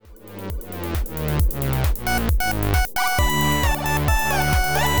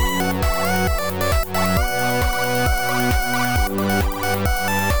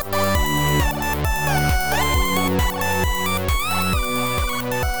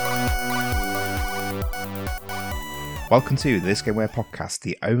Welcome to the This Gameware podcast,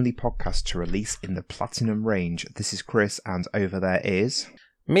 the only podcast to release in the Platinum range. This is Chris, and over there is...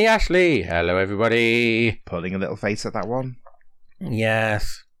 Me, Ashley. Hello, everybody. Pulling a little face at that one.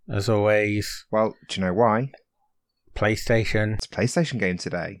 Yes, as always. Well, do you know why? PlayStation. It's a PlayStation game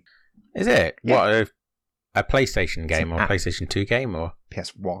today. Is it? Yeah. What, a PlayStation game or a PlayStation 2 game? Or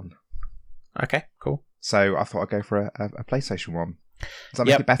PS1. Okay, cool. So I thought I'd go for a PlayStation one. Does that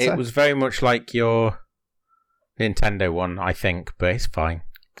make it better? It was very much like your Nintendo one, I think, but it's fine.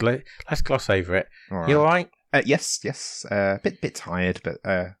 Let's gloss over it. All right. You alright? Yes. Bit tired, but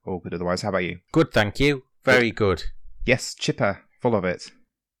all good otherwise. How about you? Good, thank you. Very good. Yes, chipper, full of it.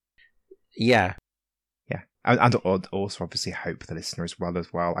 Yeah. Yeah. And also obviously hope the listener as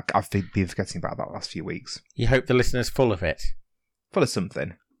well. I've been forgetting about that last few weeks. You hope the listener's full of it? Full of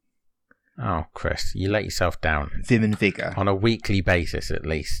something. Oh, Chris, you let yourself down. Vim and vigour. On a weekly basis, at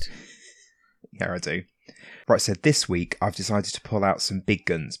least. Yeah, I do. Right, so this week I've decided to pull out some big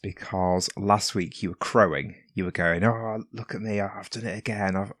guns because last week you were crowing. You were going, "Oh, look at me! I've done it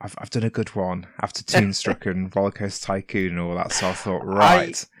again. I've done a good one after Toonstruck and Rollercoaster Tycoon and all that." So I thought,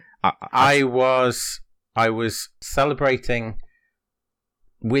 right, I was celebrating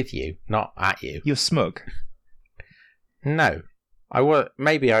with you, not at you. You're smug. No,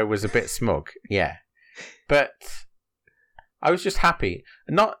 maybe I was a bit smug, yeah, but I was just happy.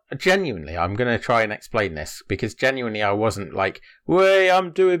 Not genuinely. I'm going to try and explain this because genuinely I wasn't like, "Way,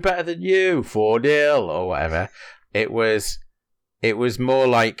 I'm doing better than you, 4-0 or whatever. It was more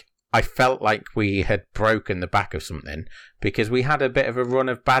like I felt like we had broken the back of something because we had a bit of a run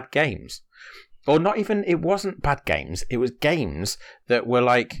of bad games, or not even. It wasn't bad games. It was games that were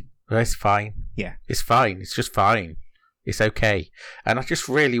like, oh, it's fine. Yeah, it's fine. It's just fine. It's okay. And I just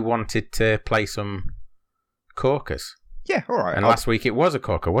really wanted to play some corkers. Yeah, all right. And last week it was a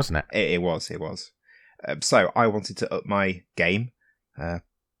corker, wasn't it? It was. So I wanted to up my game,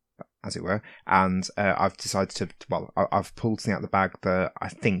 as it were, and I've decided to. Well, I've pulled something out of the bag that I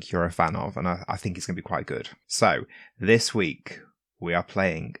think you're a fan of, and I think it's going to be quite good. So this week we are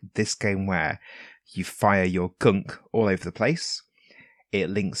playing this game where you fire your gunk all over the place.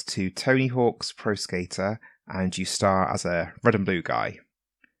 It links to Tony Hawk's Pro Skater, and you star as a red and blue guy.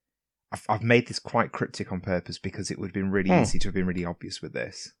 I've made this quite cryptic on purpose because it would have been really easy to have been really obvious with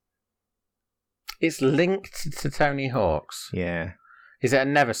this. It's linked to Tony Hawk's. Yeah. Is it a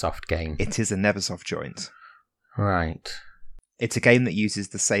Neversoft game? It is a Neversoft joint. Right. It's a game that uses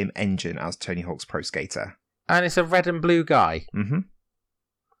the same engine as Tony Hawk's Pro Skater. And it's a red and blue guy?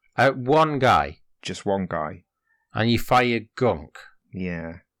 Mm-hmm. One guy? Just one guy. And you fire gunk?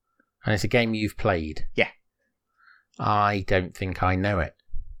 Yeah. And it's a game you've played? Yeah. I don't think I know it.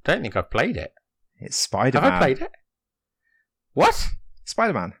 Don't think I've played it. It's Spider-Man. Have I played it? What?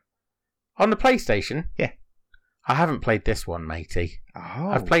 Spider-Man. On the PlayStation? Yeah. I haven't played this one, matey. Oh.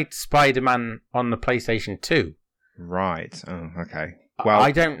 I've played Spider-Man on the PlayStation 2. Right. Oh, okay. Well,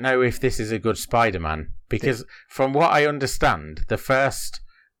 I don't know if this is a good Spider-Man, because from what I understand, the first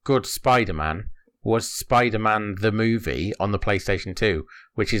good Spider-Man was Spider-Man the movie on the PlayStation 2,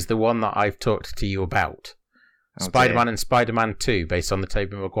 which is the one that I've talked to you about. Oh, Spider-Man dear. and Spider-Man 2, based on the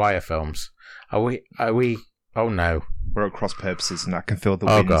Tobey Maguire films. Are we? Oh no. We're at cross purposes and I can feel the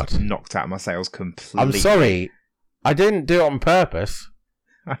wind knocked out of my sails completely. I'm sorry. I didn't do it on purpose.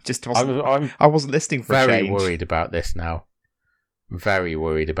 I just wasn't, I wasn't listening for a very change. worried about this now. Very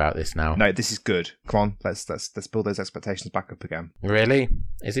worried about this now. No, this is good. Come on, let's build those expectations back up again. Really?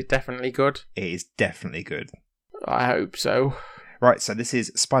 Is it definitely good? It is definitely good. I hope so. Right, so this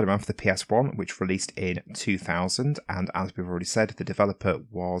is Spider-Man for the PS1, which released in 2000, and as we've already said, the developer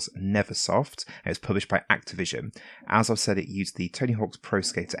was Neversoft, and it was published by Activision. As I've said, it used the Tony Hawk's Pro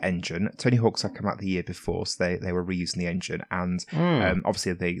Skater engine. Tony Hawk's had come out the year before, so they were reusing the engine, and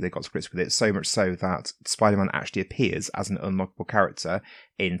obviously they got to grips with it, so much so that Spider-Man actually appears as an unlockable character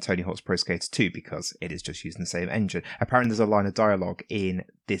in Tony Hawk's Pro Skater 2, because it is just using the same engine. Apparently there's a line of dialogue in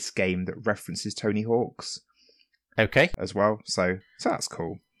this game that references Tony Hawk's. Okay. As well, so that's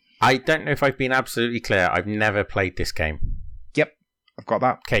cool. I don't know if I've been absolutely clear. I've never played this game. Yep, I've got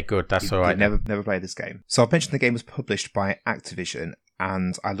that. Okay, good. That's all right. Never played this game. So I've mentioned the game was published by Activision,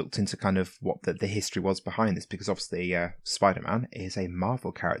 and I looked into kind of what the history was behind this, because obviously Spider-Man is a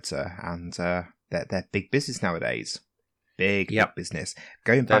Marvel character, and they're big business nowadays. Big business.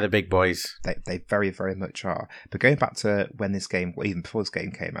 Going back, they're the big boys. They very, very much are. But going back to when this game, well, even before this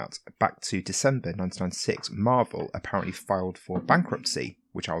game came out, back to December 1996, Marvel apparently filed for bankruptcy,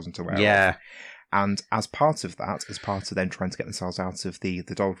 which I wasn't aware of. Yeah. And as part of that, as part of them trying to get themselves out of the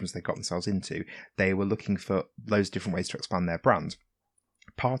doldrums they got themselves into, they were looking for loads of different ways to expand their brand.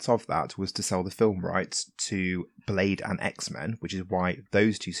 part of that was to sell the film rights to Blade and X-Men, which is why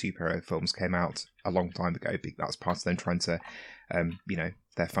those two superhero films came out a long time ago. That's part of them trying to,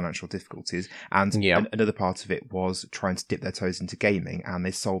 their financial difficulties. And another part of it was trying to dip their toes into gaming, and they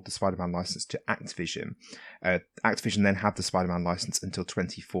sold the Spider-Man license to Activision. Activision then had the Spider-Man license until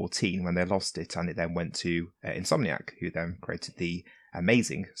 2014 when they lost it, and it then went to Insomniac, who then created the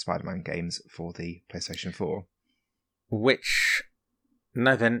amazing Spider-Man games for the PlayStation 4. Which...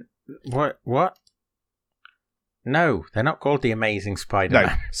 No, then... What? No, they're not called The Amazing Spider-Man.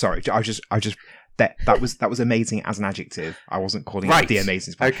 No, sorry, I just that was amazing as an adjective. I wasn't calling it The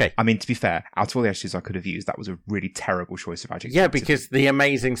Amazing Spider-Man. Okay. I mean, to be fair, out of all the adjectives I could have used, that was a really terrible choice of adjectives. Yeah, because The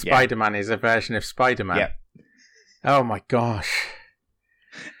Amazing Spider-Man is a version of Spider-Man. Yeah. Oh my gosh.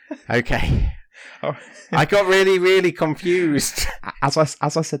 Okay. Oh. I got really, really confused. As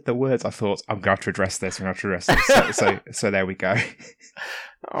I said the words, I thought, I'm going to address this. So there we go.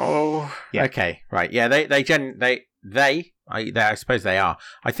 Oh, yeah. Okay, right. Yeah, I suppose they are.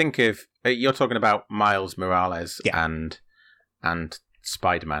 I think of, you're talking about Miles Morales and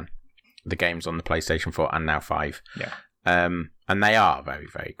Spider-Man, the games on the PlayStation 4 and now 5. Yeah. And they are very,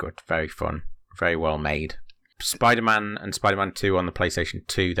 very good, very fun, very well made. Spider-Man and Spider-Man 2 on the PlayStation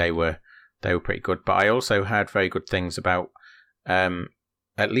 2, they were pretty good. But I also heard very good things about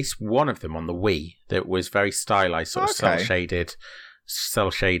at least one of them on the Wii that was very stylized, sort of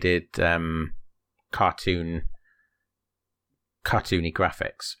cel-shaded cartoony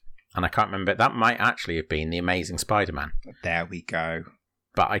graphics. And I can't remember. That might actually have been The Amazing Spider-Man. There we go.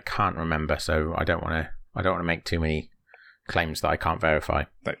 But I can't remember, so I don't want to make too many claims that I can't verify.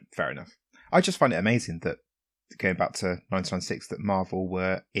 No, fair enough. I just find it amazing that, going back to 1996, that Marvel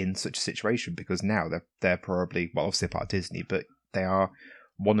were in such a situation, because now they're probably, well, obviously part of Disney, but they are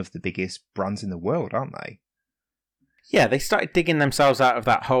one of the biggest brands in the world, aren't they? Yeah, they started digging themselves out of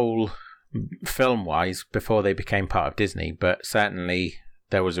that hole film-wise before they became part of Disney, but certainly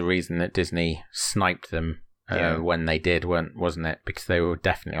there was a reason that Disney sniped them when they did, wasn't it? Because they were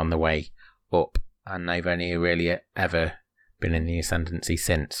definitely on the way up, and they've only really ever been in the ascendancy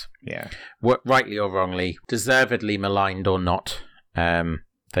since. Yeah. Rightly or wrongly, deservedly maligned or not,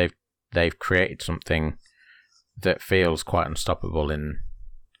 they've created something that feels quite unstoppable in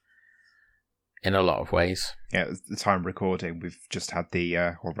a lot of ways. Yeah, at the time of recording, we've just had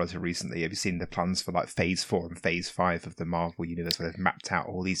relatively recently, have you seen the plans for like Phase 4 and Phase 5 of the Marvel Universe, where they've mapped out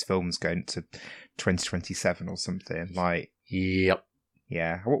all these films going to 2027 or something? Like, yep.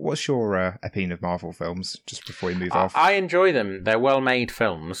 Yeah. What's your opinion of Marvel films, just before we move off? I enjoy them. They're well-made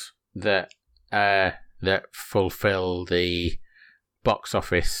films that fulfill the box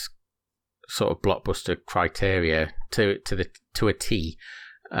office sort of blockbuster criteria to a T.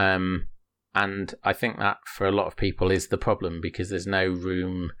 And I think that for a lot of people is the problem, because there's no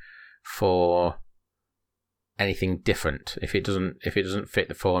room for anything different. If it doesn't fit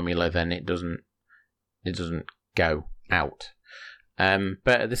the formula, then it doesn't go out.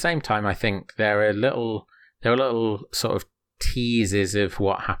 But at the same time, I think there are little sort of teases of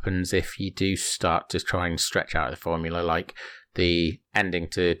what happens if you do start to try and stretch out the formula, like the ending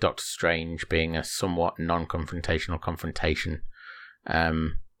to Doctor Strange being a somewhat non-confrontational confrontation,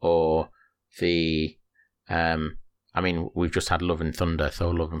 or the we've just had Love and Thunder,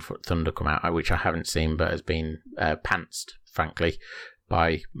 Thor Love and Thunder come out, which I haven't seen, but has been pantsed, frankly,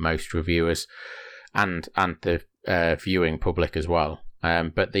 by most reviewers and the viewing public as well.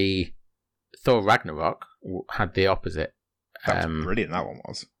 But the Thor Ragnarok had the opposite. That was brilliant, that one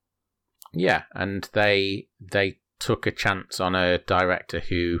was. Yeah, and they took a chance on a director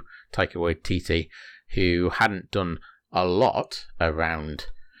Taika Waititi, who hadn't done a lot around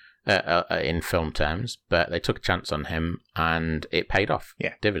in film terms, but they took a chance on him, and it paid off.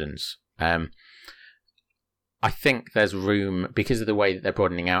 Yeah, dividends. I think there's room, because of the way that they're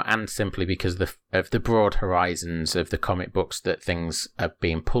broadening out, and simply because of the broad horizons of the comic books that things are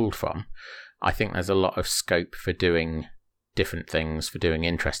being pulled from. I think there's a lot of scope for doing different things, for doing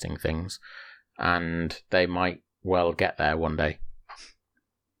interesting things, and they might well get there one day.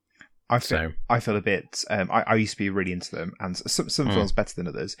 I feel a bit. I used to be really into them, and some films better than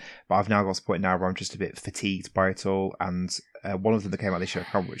others. But I've now got to the point now where I'm just a bit fatigued by it all. And one of them that came out this year, I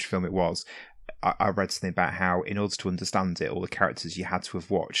can't remember which film it was. I read something about how, in order to understand it, all the characters you had to have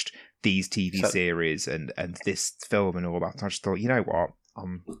watched these TV series and this film and all that. And I just thought, you know what,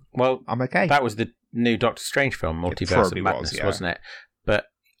 I'm okay. That was the new Doctor Strange film, Multiverse of Madness, wasn't it? But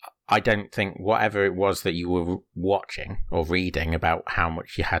I don't think whatever it was that you were watching or reading about how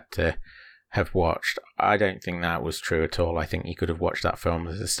much you had to have watched, I don't think that was true at all. I think you could have watched that film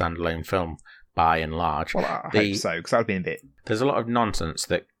as a standalone film. by and large. Well, I hope so, because that would be a bit... There's a lot of nonsense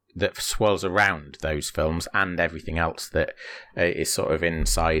that swirls around those films and everything else that is sort of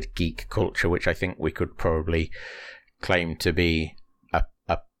inside geek culture, which I think we could probably claim to be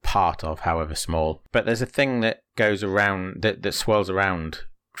a part of, however small. But there's a thing that goes around, that swirls around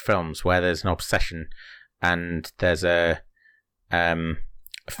films where there's an obsession, and there's a...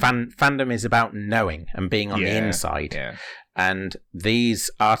 fandom is about knowing and being on the inside. Yeah. And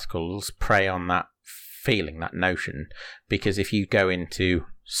these articles prey on that feeling, that notion, because if you go into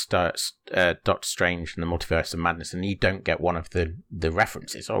Doctor Strange and the Multiverse of Madness and you don't get one of the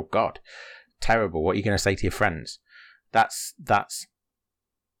references, oh god, terrible, what are you going to say to your friends? That's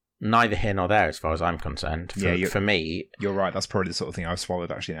neither here nor there as far as I'm concerned. For me, you're right, that's probably the sort of thing I've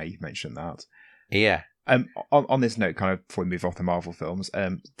swallowed, actually, now you've mentioned that. Yeah. On this note, kind of before we move off the Marvel films,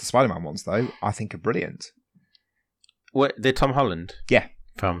 the Spider-Man ones, though, I think are brilliant. What, the Tom Holland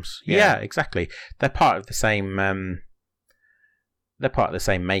films? Yeah, exactly. They're part of the same. They're part of the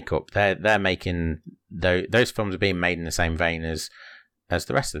same makeup. They're making those films are being made in the same vein as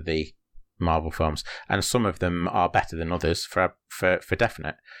the rest of the Marvel films, and some of them are better than others for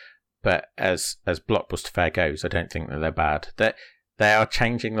definite. But as blockbuster fare goes, I don't think that they're bad. They are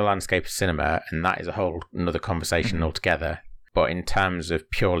changing the landscape of cinema, and that is a whole another conversation altogether. But in terms of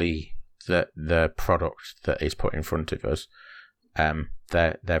purely the product that is put in front of us,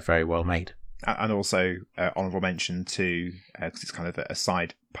 they're very well made. And also, honourable mention to, because it's kind of a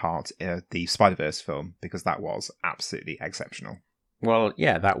side part, the Spider-Verse film, because that was absolutely exceptional. Well,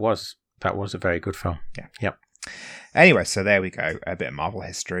 yeah, that was a very good film. Yeah. Yep. Anyway, so there we go, a bit of Marvel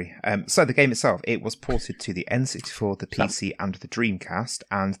history. So the game itself, it was ported to the N64, the PC, and the Dreamcast,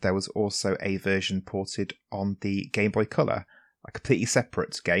 and there was also a version ported on the Game Boy Color, a completely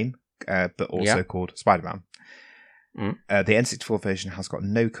separate game, but also called Spider-Man. The N64 version has got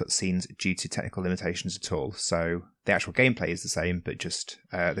no cutscenes due to technical limitations at all, so the actual gameplay is the same, but just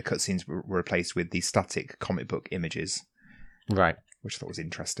the cutscenes were replaced with the static comic book images. Right. Which I thought was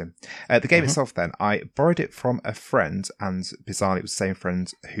interesting. The game itself, then, I borrowed it from a friend, and bizarrely it was the same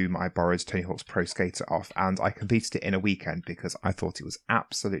friend whom I borrowed Tony Hawk's Pro Skater off, and I completed it in a weekend because I thought it was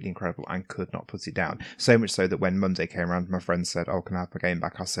absolutely incredible and could not put it down. So much so that when Monday came around, my friend said, "Oh, can I have my game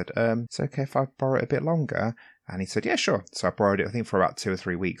back?" I said, "It's okay if I borrow it a bit longer?" And he said, "Yeah, sure." So I borrowed it, I think, for about 2 or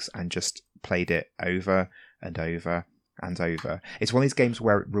 3 weeks and just played it over and over and over. It's one of these games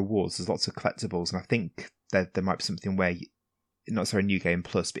where it rewards. There's lots of collectibles, and I think there might be something where not necessarily a new game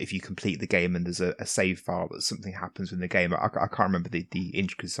plus, but if you complete the game and there's a save file that something happens in the game, I can't remember the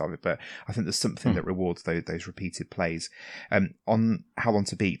intricacies of it, but I think there's something that rewards those repeated plays. On How Long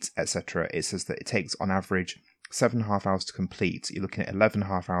to Beat, etc., it says that it takes on average 7.5 hours to complete. You're looking at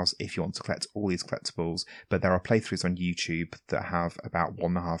 11.5 hours if you want to collect all these collectibles, but there are playthroughs on YouTube that have about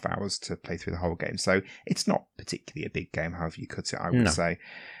 1.5 hours to play through the whole game. So it's not particularly a big game, however you cut it, I would say.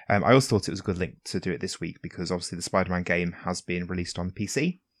 I also thought it was a good link to do it this week because obviously the Spider-Man game has been released on the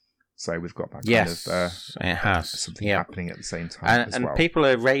PC. So we've got that kind of it has something happening at the same time as well. And people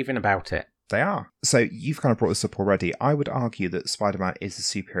are raving about it. They are. So you've kind of brought this up already. I would argue that Spider-Man is the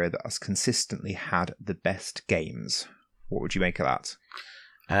superhero that has consistently had the best games. What would you make of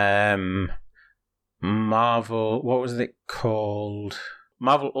that? Marvel, what was it called?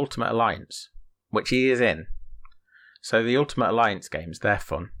 Marvel Ultimate Alliance, which he is in. So the Ultimate Alliance games, they're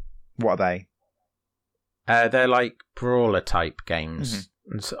fun. What are they? They're like brawler type games.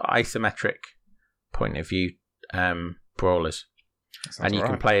 It's isometric point of view brawlers. And you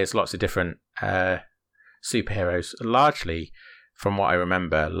can play as lots of different superheroes, largely, from what I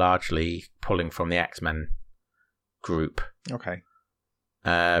remember, pulling from the X-Men group. Okay.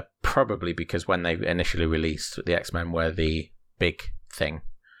 Probably because when they initially released, the X-Men were the big thing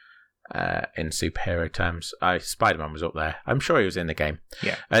in superhero terms. Spider-Man was up there. I'm sure he was in the game.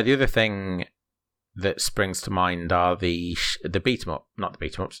 Yeah. The other thing that springs to mind are the beat 'em up, not the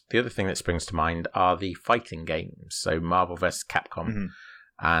beat 'em ups. The other thing that springs to mind are the fighting games. So Marvel vs. Capcom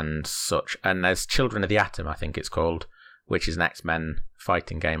and such. And there's Children of the Atom, I think it's called, which is an X-Men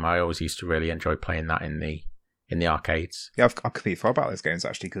fighting game. I always used to really enjoy playing that in the arcades. Yeah, I've completely forgot about those games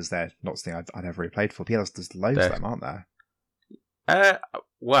actually because they're not something I'd ever really played for. But yeah, there's loads of them, aren't there?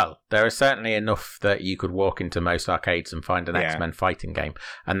 Well, there are certainly enough that you could walk into most arcades and find an X-Men fighting game,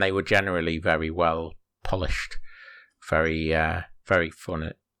 and they were generally very well polished, very very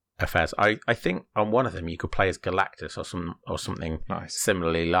fun affairs. I think on one of them you could play as Galactus or something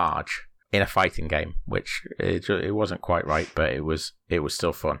similarly large in a fighting game, which it wasn't quite right, but it was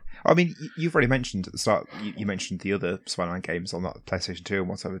still fun. I mean, you've already mentioned at the start. You mentioned the other Spider-Man games on that PlayStation 2 and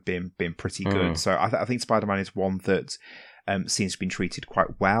whatever being pretty good. So I think Spider-Man is one that seems to have been treated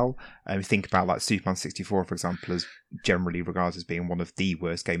quite well. Think about like Superman 64, for example, as generally regarded as being one of the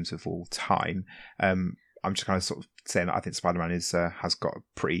worst games of all time. I'm just kind of sort of saying that I think Spider-Man has got a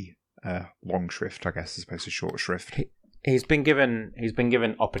pretty long shrift, I guess, as opposed to short shrift. He's been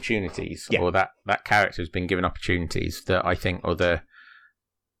given opportunities, or that character has been given opportunities that I think other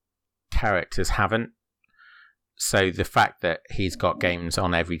characters haven't. So the fact that he's got games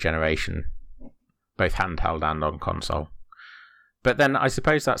on every generation, both handheld and on console, but then I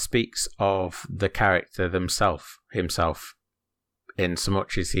suppose that speaks of the character himself, in so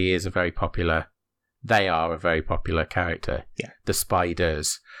much as they are a very popular character. Yeah, the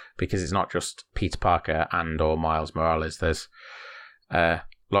Spiders, because it's not just Peter Parker and or Miles Morales. There's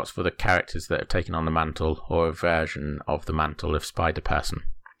lots of other characters that have taken on the mantle or a version of the mantle of Spider-Person.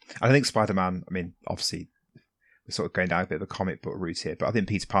 I think Spider-Man, I mean, obviously, we're sort of going down a bit of a comic book route here, but I think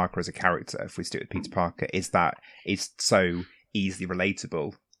Peter Parker as a character, if we stick with Peter Parker, is so easily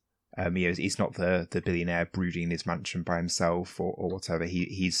relatable. He's not the billionaire brooding in his mansion by himself or whatever.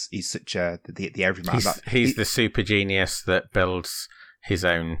 He's such the everyman. He's the super genius that builds his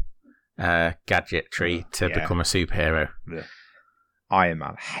own gadgetry to become a superhero. Yeah. Iron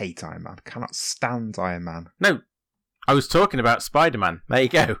Man. Hate Iron Man. Cannot stand Iron Man. No, I was talking about Spider-Man. There you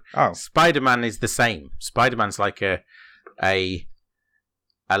go. Oh. Spider-Man is the same. Spider-Man's like a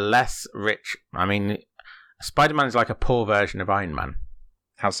less rich... I mean, Spider-Man is like a poor version of Iron Man.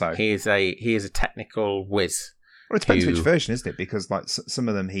 How so? He is a technical whiz. Well, it depends which version, isn't it? Because like some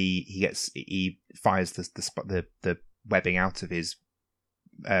of them, he fires the webbing out of his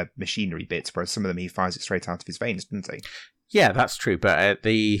machinery bits, whereas some of them he fires it straight out of his veins, doesn't he? Yeah, that's true. But at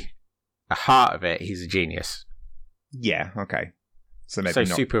the heart of it, he's a genius. Yeah. Okay. So maybe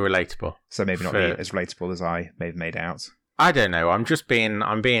not super relatable. So maybe not as relatable as I may have made out. I don't know. I'm being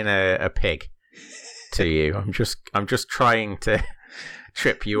a pig to you. I'm just trying to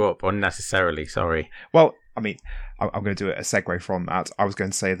trip you up unnecessarily. Sorry. Well, I mean, I'm going to do a segue from that. I was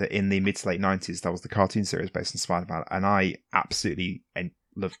going to say that in the mid to late 90s, there was the cartoon series based on Spider-Man, and I absolutely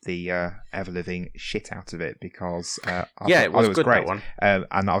loved the ever-living shit out of it because it was good, great. That one.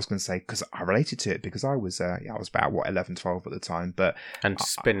 And I was going to say, because I related to it because I was about 11, 12 at the time,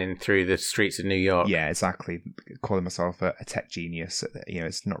 spinning through the streets of New York. Yeah, exactly. Calling myself a tech genius,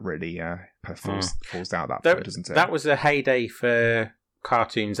 it's not really kind of falls out that point, doesn't it? That was a heyday for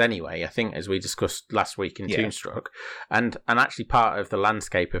cartoons anyway, I think, as we discussed last week in Toonstruck, and actually part of the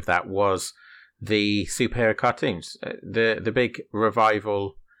landscape of that was the superhero cartoons. The big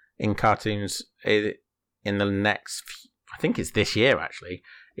revival in cartoons in the next, I think it's this year actually,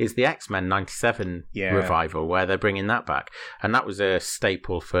 is the X-Men 97 revival, where they're bringing that back. And that was a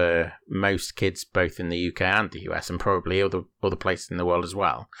staple for most kids, both in the UK and the US, and probably other places in the world as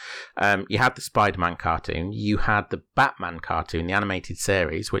well. You had the Spider-Man cartoon, you had the Batman cartoon, the animated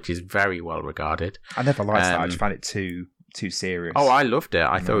series, which is very well regarded. I never liked that. I just found it too serious. Oh, I loved it.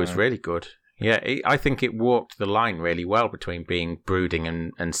 I thought it was really good. Yeah, I think it walked the line really well between being brooding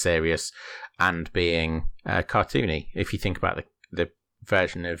and serious and being cartoony. If you think about the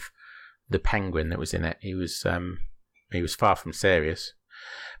version of the Penguin that was in it, he was far from serious.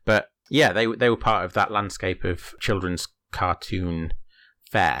 But yeah, they were part of that landscape of children's cartoon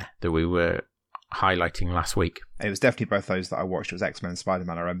fare that we were highlighting last week. It was definitely both those that I watched. It was X-Men and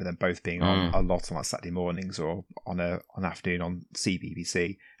Spider-Man. I remember them both being on a lot on like Saturday mornings or on an afternoon on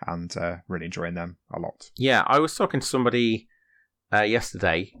CBBC, and really enjoying them a lot. Yeah, I was talking to somebody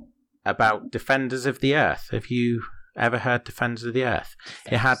yesterday about Defenders of the Earth. Have you ever heard Defenders of the Earth?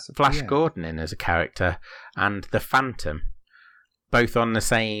 It had Flash Gordon in as a character and the Phantom, both on the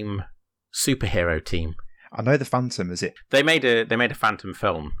same superhero team. I know the Phantom, is it? They made a Phantom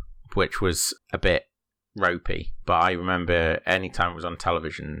film, which was a bit ropey, but I remember any time it was on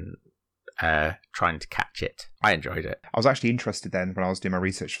television trying to catch it. I enjoyed it. I was actually interested then when I was doing my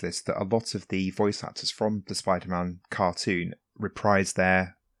research for this that a lot of the voice actors from the Spider-Man cartoon reprised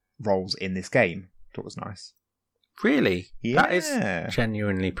their roles in this game. I thought it was nice. Really? Yeah. That is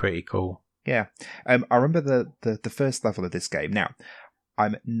genuinely pretty cool. Yeah. I remember the first level of this game. Now,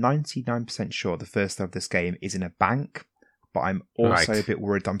 I'm 99% sure the first level of this game is in a bank, but I'm also a bit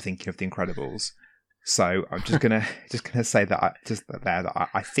worried I'm thinking of The Incredibles. So I'm just gonna say that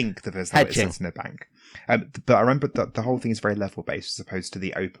I think the first level is set in a bank. But I remember that the whole thing is very level based as opposed to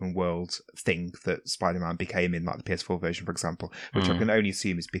the open world thing that Spider-Man became in like the PS4 version, for example, which I can only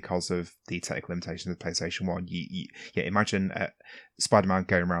assume is because of the technical limitations of the PlayStation 1. Imagine Spider-Man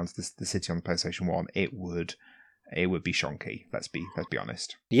going around the city on the PlayStation 1. It would be shonky. Let's be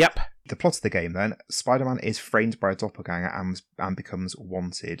honest. Yep. the plot of the game then, Spider-Man is framed by a doppelganger and becomes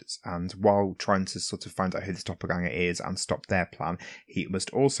wanted. And while trying to sort of find out who this doppelganger is and stop their plan, he must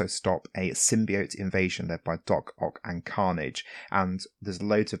also stop a symbiote invasion led by Doc Ock and Carnage. And there's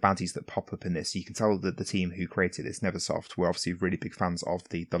loads of baddies that pop up in this. You can tell that the team who created this, Neversoft, were obviously really big fans of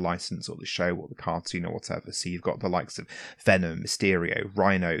the license or the show or the cartoon or whatever. So you've got the likes of Venom, Mysterio,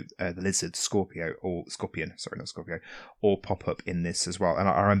 Rhino, the Lizard, Scorpion, all pop up in this as well. And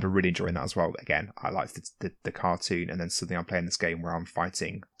I remember really enjoying that as well. Again, I liked the cartoon, and then suddenly I'm playing this game where I'm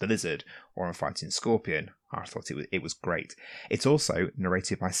fighting the Lizard or I'm fighting Scorpion. I thought it was great. It's also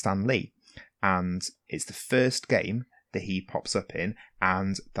narrated by Stan Lee, and it's the first game that he pops up in,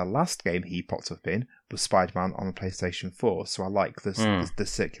 and the last game he popped up in was Spider-Man on the PlayStation 4, so I like the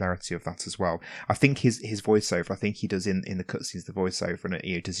circularity of that as well. I think his voiceover, I think he does in the cutscenes the voiceover,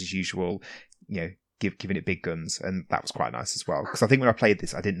 and does his usual, giving it big guns, and that was quite nice as well. Because I think when I played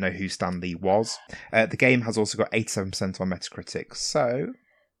this, I didn't know who Stan Lee was. The game has also got 87% on Metacritic, so...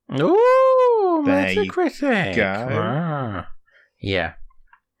 Ooh, there Metacritic! You go. Ah. Yeah.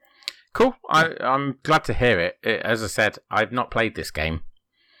 Cool. I'm glad to hear it. As I said, I've not played this game,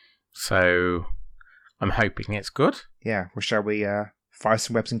 so I'm hoping it's good. Yeah, well, shall we fire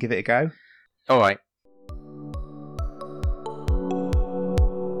some webs and give it a go? All right.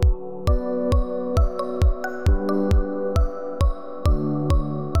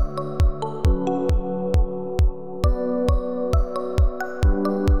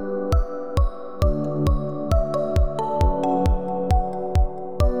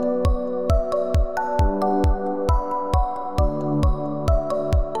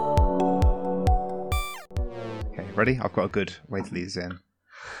 Ready? I've got a good way to lead us in.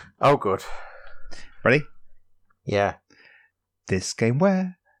 Oh, good. Ready? Yeah. This game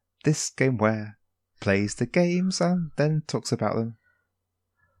where plays the games and then talks about them.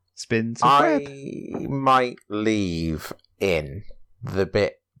 Spins a web. I might leave in the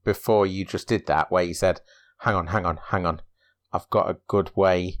bit before you just did that, where you said, hang on. I've got a good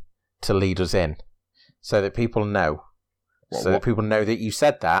way to lead us in. So that people know. That people know that you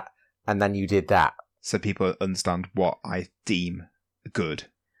said that, and then you did that. So people understand what I deem good.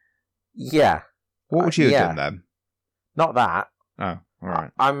 Yeah. What would you have done then? Not that. Oh, all right.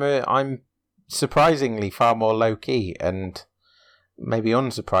 I'm surprisingly far more low key and maybe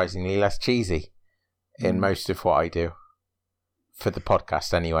unsurprisingly less cheesy in most of what I do for the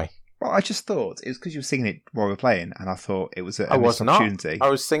podcast. Anyway. Well, I just thought it was because you were singing it while we were playing, and I thought it was a missed opportunity. I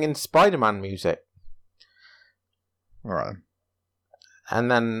was singing Spider-Man music. All right. And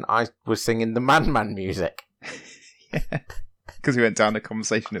then I was singing the Man music. Yeah. Because we went down a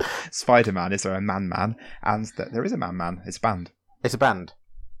conversation of Spider-Man, is there a Man? And there is a Man. It's a band. It's a band.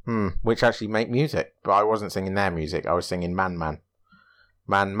 Which actually make music. But I wasn't singing their music. I was singing Man. Man.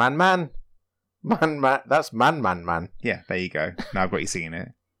 That's Man. Yeah, there you go. Now I've got you singing it.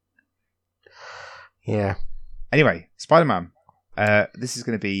 Yeah. Anyway, Spider-Man. This is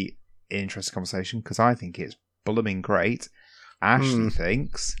going to be an interesting conversation because I think it's blooming great. Ashley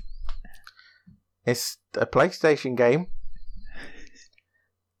thinks it's a PlayStation game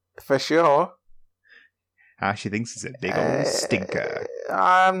for sure. Ashley thinks it's a big old stinker.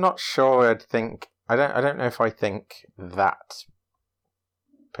 I'm not sure. I don't know if I think that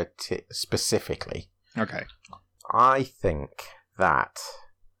specifically. Okay. I think that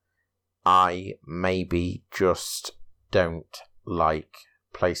I maybe just don't like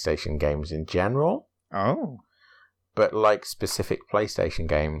PlayStation games in general. Oh. But like specific PlayStation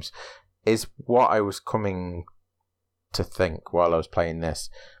games is what I was coming to think while I was playing this,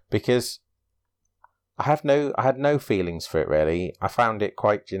 because I had no feelings for it really. I found it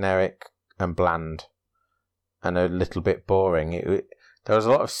quite generic and bland and a little bit boring. There was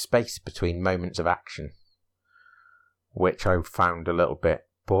a lot of space between moments of action, which I found a little bit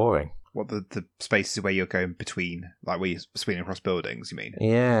boring. What, the spaces where you're going between, like where you're swinging across buildings, you mean?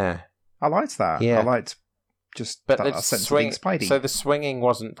 Yeah. I liked that. Yeah. I liked just that sense of being Spidey. So the swinging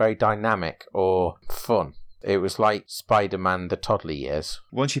wasn't very dynamic or fun. It was like Spider-Man the toddler years.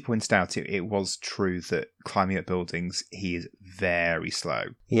 Once you pointed out, it was true that climbing up buildings, he is very slow.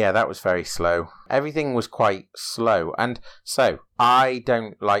 Yeah, that was very slow. Everything was quite slow. And so, I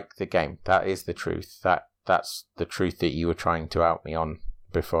don't like the game. That is the truth. That's the truth that you were trying to out me on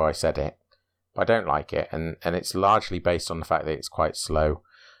before I said it. I don't like it. And it's largely based on the fact that it's quite slow,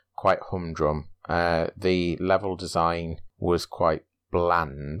 quite humdrum. The level design was quite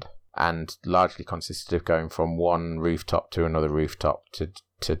bland and largely consisted of going from one rooftop to another rooftop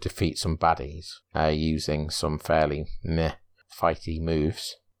to defeat some baddies using some fairly fighty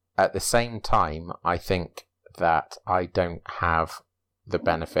moves. At the same time, I think that I don't have the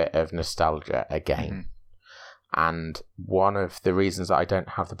benefit of nostalgia again. And one of the reasons that I don't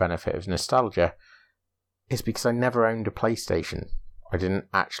have the benefit of nostalgia is because I never owned a PlayStation. I didn't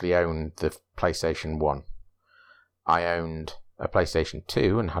actually own the PlayStation 1. I owned a PlayStation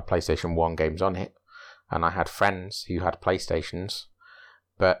 2 and had PlayStation 1 games on it. And I had friends who had PlayStations.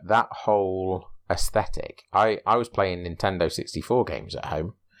 But that whole aesthetic, I was playing Nintendo 64 games at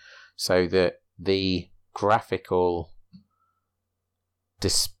home. So that the graphical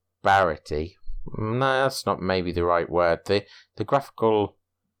disparity... No, that's not maybe the right word. The graphical...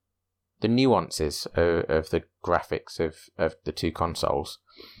 The nuances of the graphics of the two consoles,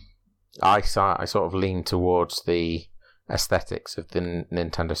 I sort of lean towards the aesthetics of the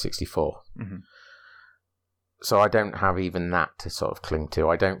Nintendo 64. So I don't have even that to sort of cling to.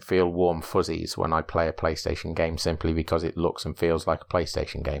 I don't feel warm fuzzies when I play a PlayStation game simply because it looks and feels like a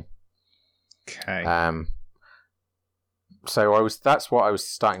PlayStation game. Okay. So that's what I was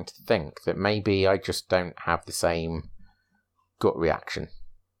starting to think, that maybe I just don't have the same gut reaction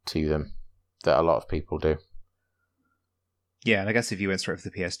to them that a lot of people do. Yeah, and I guess if you went straight for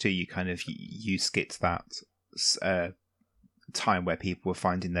the PS2, you kind of you skipped that time where people were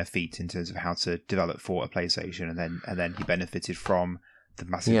finding their feet in terms of how to develop for a PlayStation, and then you benefited from the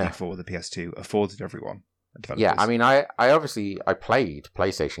massive leap forward the PS2 afforded everyone. Yeah, I mean, I played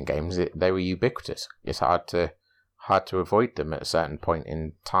PlayStation games. They were ubiquitous. It's hard to avoid them at a certain point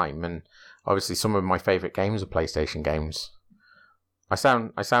in time, and obviously some of my favourite games are PlayStation games. I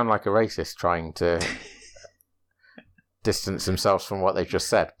sound like a racist trying to distance themselves from what they've just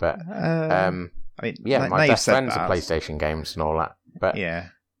said, but I mean, yeah, my best friends are PlayStation games and all that. But yeah,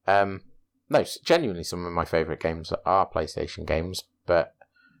 no, genuinely, some of my favourite games are PlayStation games, but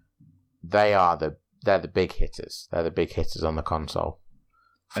they're the big hitters. They're the big hitters on the console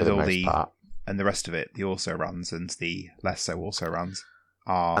for the most part. And the rest of it, the also runs and the less so also runs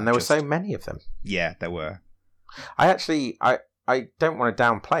are. And there were so many of them. Yeah, there were. I don't want to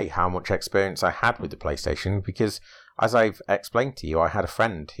downplay how much experience I had with the PlayStation because, as I've explained to you, I had a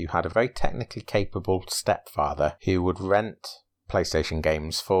friend who had a very technically capable stepfather who would rent PlayStation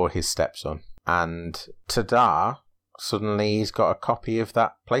games for his stepson. And ta-da, suddenly he's got a copy of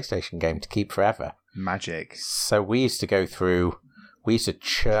that PlayStation game to keep forever. Magic. So we used to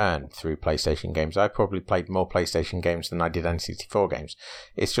churn through PlayStation games. I probably played more PlayStation games than I did N64 games.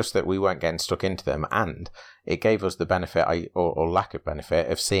 It's just that we weren't getting stuck into them, and it gave us the benefit, or lack of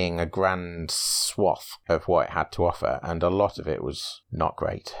benefit, of seeing a grand swath of what it had to offer, and a lot of it was not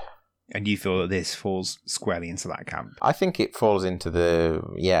great. And you feel that this falls squarely into that camp? I think it falls into the,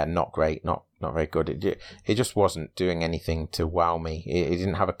 not great, not very good. It just wasn't doing anything to wow me. It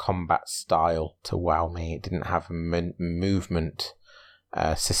didn't have a combat style to wow me. It didn't have a movement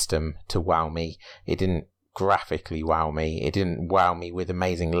system to wow me. It didn't graphically wow me. It didn't wow me with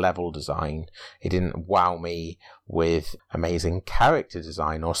amazing level design. It didn't wow me with amazing character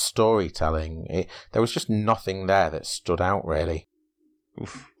design or storytelling. There was just nothing there that stood out, really.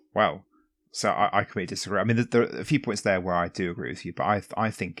 Oof. Wow. So I completely disagree. I mean, there are a few points there where I do agree with you, but I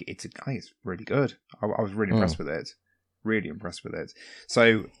think it's really good. I was really impressed with it. Really impressed with it.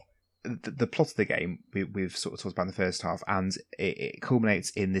 So the plot of the game we've sort of talked about in the first half, and it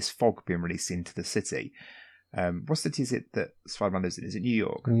culminates in this fog being released into the city. What city is it that Spider-Man lives in? Is it New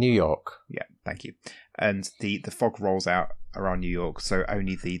York? New York. Yeah, thank you. And the fog rolls out around New York, so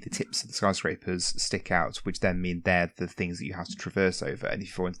only the tips of the skyscrapers stick out, which then mean they're the things that you have to traverse over, and if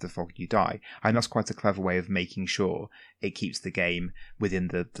you fall into the fog, you die. And that's quite a clever way of making sure it keeps the game within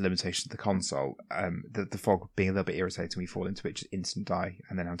the limitations of the console. The fog being a little bit irritating when you fall into it, just instant die,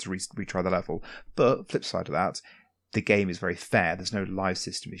 and then have to retry the level. But flip side of that, the game is very fair. There's no live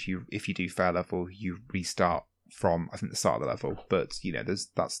system. If you do fail a level, you restart from, I think, the start of the level. But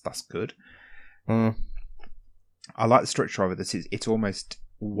that's good. I like the structure of it. It's almost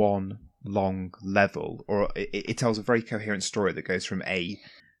one long level, or it tells a very coherent story that goes from A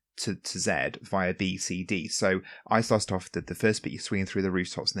to Z via B, C, D. So I started off the first bit, you're swinging through the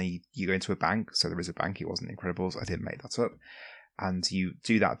rooftops, and then you go into a bank. So there is a bank. It wasn't Incredibles. I didn't make that up. And you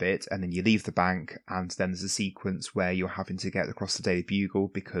do that bit, and then you leave the bank, and then there's a sequence where you're having to get across the Daily Bugle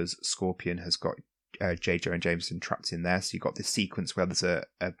because Scorpion has got J. Jonah Jameson trapped in there. So you've got this sequence where there's a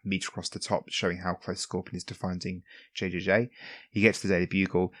meter across the top showing how close Scorpion is to finding JJJ. You get to the Daily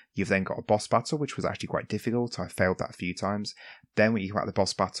Bugle, you've then got a boss battle, which was actually quite difficult. I failed that a few times. Then when you come out the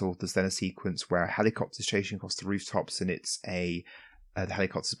boss battle, there's then a sequence where a helicopter's chasing across the rooftops, and it's the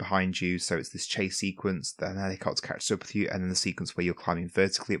helicopter's behind you, so it's this chase sequence, then the helicopter catches up with you, and then the sequence where you're climbing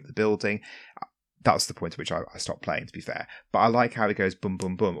vertically up the building. That's the point at which I stopped playing, to be fair. But I like how it goes boom,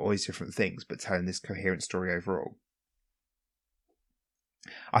 boom, boom, all these different things, but telling this coherent story overall.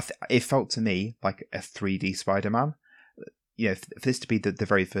 It felt to me like a 3D Spider-Man. For this to be the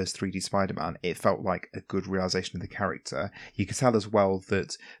very first 3D Spider-Man, it felt like a good realisation of the character. You could tell as well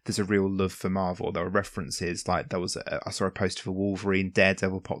that there's a real love for Marvel. There were references, like I saw a poster for Wolverine,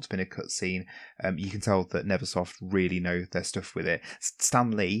 Daredevil popped up in a cutscene. You can tell that Neversoft really know their stuff with it. Stan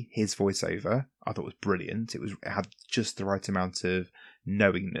Lee, his voiceover, I thought was brilliant. It had just the right amount of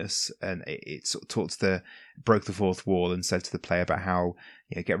knowingness, and it sort of broke the fourth wall and said to the player about how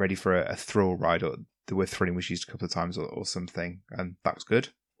get ready for a thrill ride, or the word thrilling was used a couple of times or something, and that was good.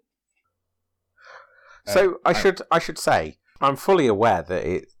 So I should say I'm fully aware that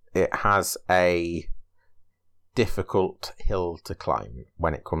it has a difficult hill to climb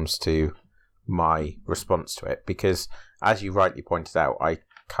when it comes to my response to it, because as you rightly pointed out, I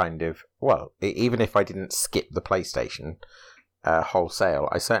kind of, even if I didn't skip the PlayStation wholesale,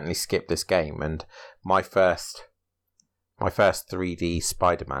 I certainly skipped this game, and my first 3D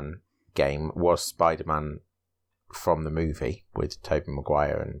Spider-Man game was Spider-Man from the movie with Tobey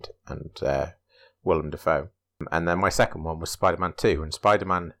Maguire and Willem Dafoe, and then my second one was Spider-Man 2, and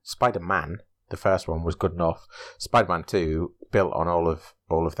Spider-Man, the first one was good enough. Spider-Man 2 built on all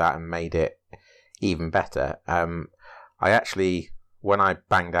of that and made it even better. I actually, when I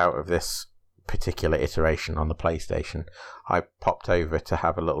banged out of this particular iteration on the PlayStation, I popped over to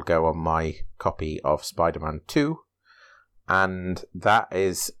have a little go on my copy of Spider-Man 2, and that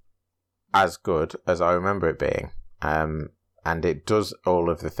is as good as I remember it being, and it does all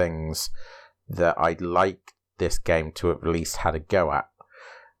of the things that I'd like this game to have at least had a go at.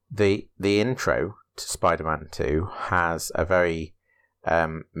 The intro to Spider-Man 2 has a very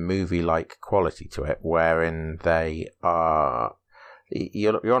movie-like quality to it, wherein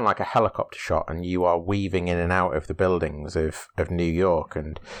you're on like a helicopter shot and you are weaving in and out of the buildings of New York,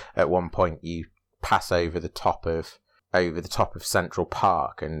 and at one point you pass over the top of Central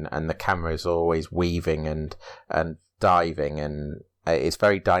Park, and the camera is always weaving and diving, and it's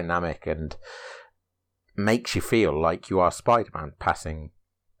very dynamic and makes you feel like you are Spider-Man passing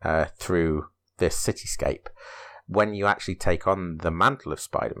through this cityscape. When you actually take on the mantle of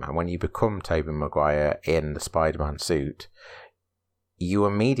Spider-Man, when you become Tobey Maguire in the Spider-Man suit, you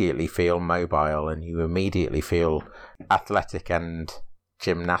immediately feel mobile and you immediately feel athletic and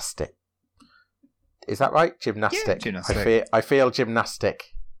gymnastic. Is that right? Gymnastic. Yeah, gymnastic. I feel gymnastic.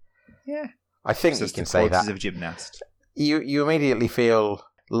 Yeah. I think you can say that. Of gymnast. You immediately feel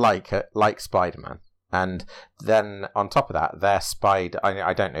like Spider-Man. And then on top of that, they're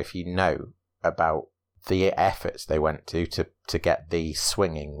I don't know if you know about the efforts they went to get the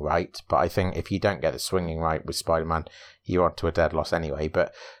swinging right, but I think if you don't get the swinging right with Spider-Man, you're onto a dead loss anyway.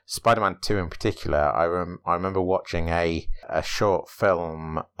 But Spider-Man 2 in particular, I remember watching a short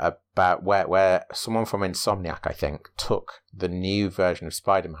film about where someone from Insomniac, I think, took the new version of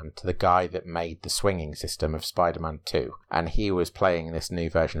Spider-Man to the guy that made the swinging system of Spider-Man 2, and he was playing this new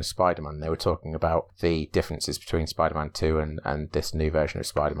version of Spider-Man. They were talking about the differences between Spider-Man 2 and this new version of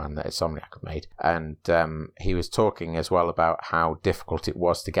Spider-Man that Insomniac have made, and he was talking as well about how difficult it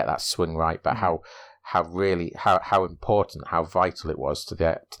was to get that swing right, but how important, how vital it was to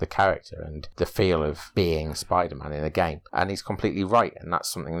the character and the feel of being Spider-Man in a game. And he's completely right, and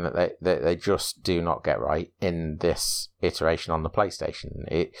that's something that they just do not get right in this iteration on the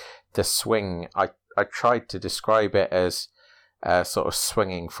PlayStation. The swing, I tried to describe it as sort of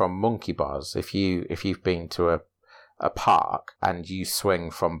swinging from monkey bars. If you've been to a park and you swing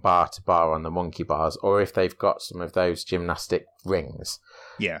from bar to bar on the monkey bars, or if they've got some of those gymnastic rings,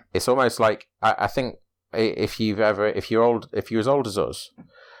 yeah, it's almost like, I think if you're as old as us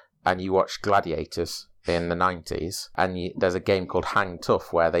and you watched Gladiators in the 90s, and there's a game called Hang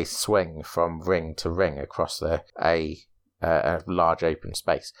Tough where they swing from ring to ring across a large open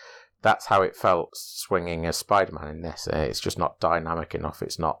space. That's how it felt swinging as Spider-Man in this. It's just not dynamic enough.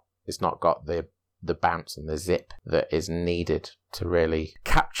 It's not got the bounce and the zip that is needed to really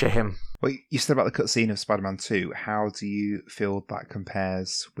capture him. Well, you said about the cutscene of Spider-Man 2. How do you feel that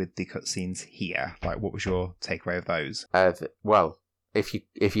compares with the cutscenes here? Like, what was your takeaway of those? Well,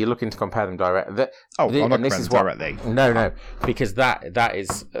 if you're looking to compare them directly, I'm not comparing them directly. No, because that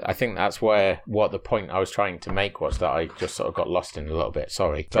is, I think that's what the point I was trying to make was, that I just sort of got lost in a little bit.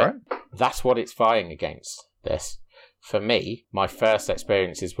 Sorry, but that's what it's vying against. This. For me, my first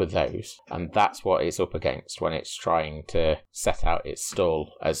experiences with those, and that's what it's up against when it's trying to set out its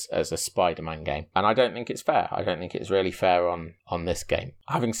stall as a Spider-Man game. And I don't think it's fair. I don't think it's really fair on this game.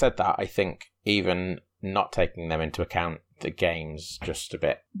 Having said that, I think even not taking them into account, the game's just a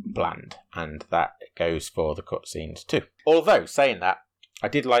bit bland, and that goes for the cutscenes too. Although, saying that, I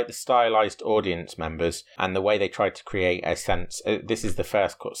did like the stylized audience members and the way they tried to create a sense. This is the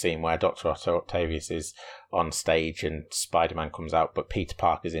first cutscene where Dr. Otto Octavius is on stage and Spider-Man comes out, but Peter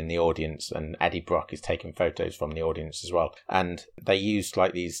Parker's in the audience and Eddie Brock is taking photos from the audience as well. And they used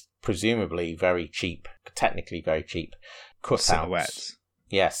like these presumably very cheap, technically very cheap cutouts. Silhouettes.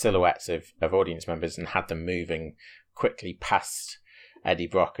 Yeah, silhouettes of audience members, and had them moving quickly past Eddie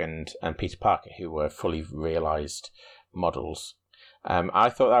Brock and Peter Parker, who were fully realised models. I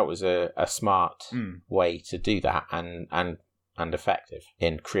thought that was a smart way to do that and effective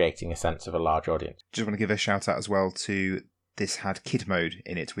in creating a sense of a large audience. Just want to give a shout out as well to this had kid mode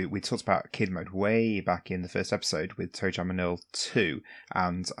in it. We talked about kid mode way back in the first episode with ToeJam and Earl 2,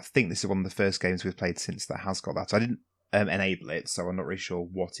 and I think this is one of the first games we've played since that has got that. I didn't enable it, so I'm not really sure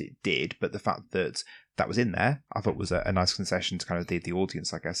what it did, but the fact that that was in there, I thought was a nice concession to kind of the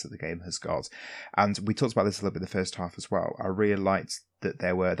audience, I guess, that the game has got. And we talked about this a little bit in the first half as well. I really liked that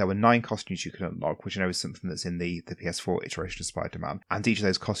there were 9 costumes you could unlock, which I know is something that's in the PS4 iteration of Spider-Man, and each of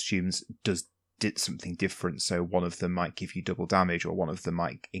those costumes did something different. So one of them might give you double damage, or one of them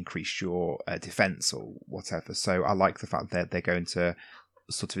might increase your defense or whatever. So I like the fact that they're going to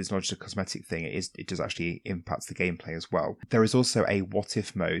sort of, it's not just a cosmetic thing, it does actually impact the gameplay as well. There is also a what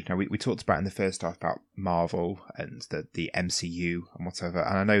if mode. Now we talked about in the first half about Marvel and the MCU and whatever,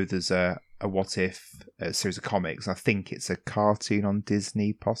 and I know there's a what if series of comics. I think it's a cartoon on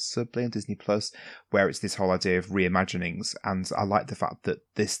Disney, possibly on Disney Plus, where it's this whole idea of reimaginings, and I like the fact that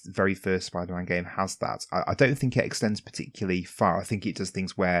this very first Spider-Man game has that. I don't think it extends particularly far. I think it does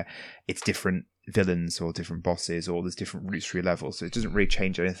things where it's different villains or different bosses, or there's different routes through levels, so it doesn't really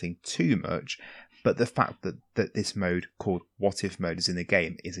change anything too much. But the fact that this mode called What If mode is in the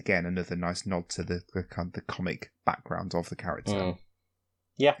game is again another nice nod to the kind of the comic background of the character.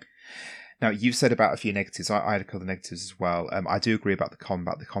 Yeah. Now, you've said about a few negatives. I had a couple of negatives as well. I do agree about the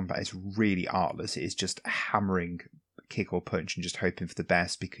combat. The combat is really artless. It is just hammering kick or punch and just hoping for the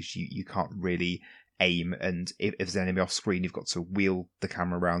best, because you can't really aim, and if there's an enemy off screen, you've got to wheel the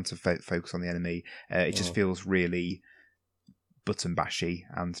camera around to focus on the enemy. It just feels really button bashy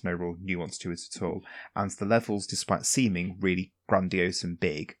and no real nuance to it at all. And the levels, despite seeming really grandiose and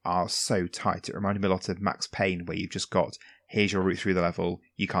big, are so tight. It reminded me a lot of Max Payne, where you've just got, here's your route through the level,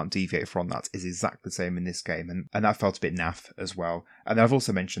 you can't deviate from that. Is exactly the same in this game, and that felt a bit naff as well. And I've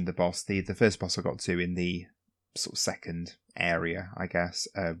also mentioned the boss. The first boss I got to in the sort of second area, I guess,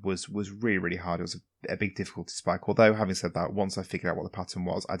 was really, really hard. It was a big difficulty spike. Although, having said that, once I figured out what the pattern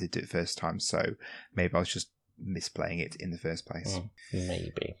was, I did it first time, so maybe I was just misplaying it in the first place.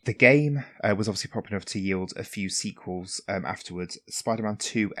 Maybe. The game was obviously popular enough to yield a few sequels afterwards. Spider-Man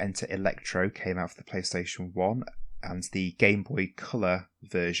 2 Enter Electro came out for the PlayStation 1, and the Game Boy Color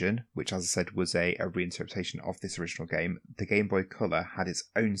version, which, as I said, was a reinterpretation of this original game, the Game Boy Color had its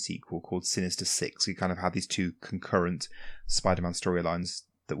own sequel called Sinister Six. So you kind of had these two concurrent Spider-Man storylines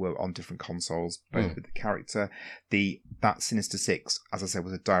that were on different consoles, both with the character. That Sinister Six, as I said,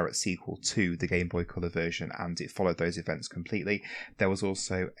 was a direct sequel to the Game Boy Color version, and it followed those events completely. There was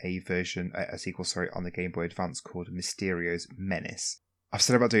also a sequel on the Game Boy Advance called Mysterio's Menace. I've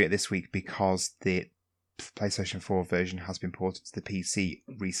said about doing it this week because the PlayStation 4 version has been ported to the PC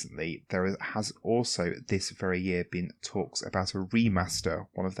recently. There has also this very year been talks about a remaster.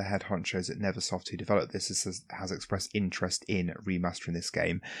 One of the head honchos at Neversoft who developed this has expressed interest in remastering this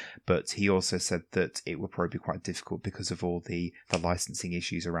game, but he also said that it will probably be quite difficult because of all the licensing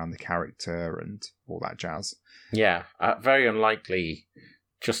issues around the character and all that jazz. Yeah, very unlikely,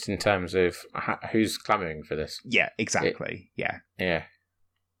 just in terms of who's clamouring for this. Yeah, exactly. Yeah.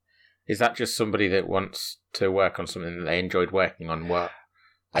 Is that just somebody that wants to work on something that they enjoyed working on? Well,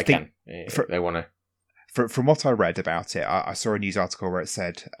 again, they want to. From what I read about it, I saw a news article where it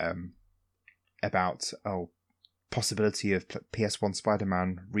said about possibility of PS1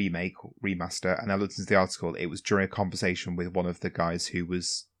 Spider-Man remake or remaster, and I looked into the article. It was during a conversation with one of the guys who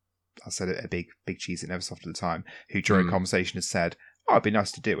was, I said, a big cheese at Neversoft at the time, who during a conversation had said, "Oh, it'd be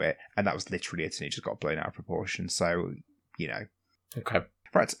nice to do it," and that was literally it, and it just got blown out of proportion. So, Okay.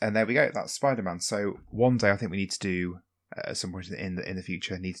 Right, and there we go. That's Spider-Man. So one day I think we need to do, at some point in the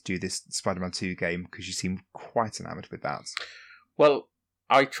future, need to do this Spider-Man 2 game, because you seem quite enamoured with that. Well,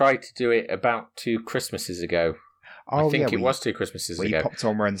 I tried to do it about 2 Christmases ago. I think it was 2 Christmases ago. You popped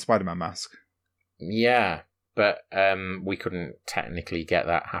on wearing the Spider-Man mask. Yeah, but we couldn't technically get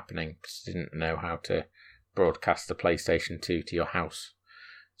that happening because I didn't know how to broadcast the PlayStation 2 to your house.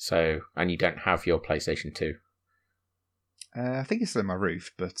 So, and you don't have your PlayStation 2. I think it's still in my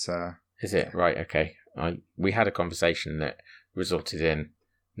roof, but... Is it? Right, okay. We had a conversation that resulted in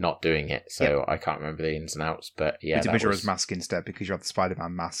not doing it, so I can't remember the ins and outs. But yeah, we did Majora's Mask instead because you had the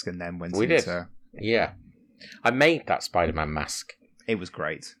Spider-Man mask, and then went into... Yeah, I made that Spider-Man mask. It was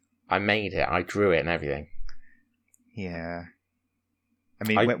great. I made it. I drew it and everything. Yeah, I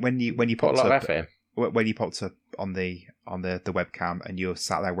mean, when you put a lot of effort in. When you popped up on the webcam and you were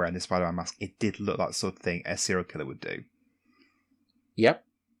sat there wearing the Spider-Man mask, it did look like the sort of thing a serial killer would do. Yep.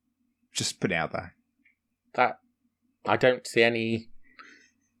 Just put it out there. That I don't see any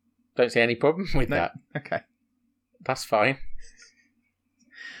problem with that. Okay. That's fine.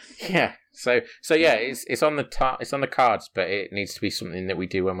 Yeah. So yeah, it's on the cards, but it needs to be something that we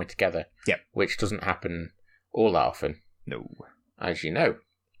do when we're together. Yep. Which doesn't happen all that often. No. As you know.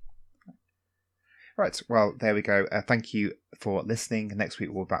 Right, well, there we go. Thank you for listening. Next week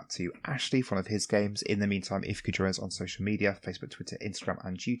we'll be back to Ashley for one of his games. In the meantime, if you could join us on social media, Facebook, Twitter, Instagram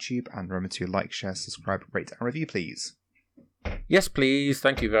and YouTube, and remember to like, share, subscribe, rate and review, please. Yes, please.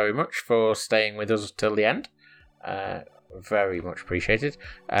 Thank you very much for staying with us till the end. Very much appreciated.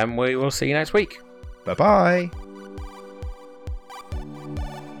 And we will see you next week. Bye-bye.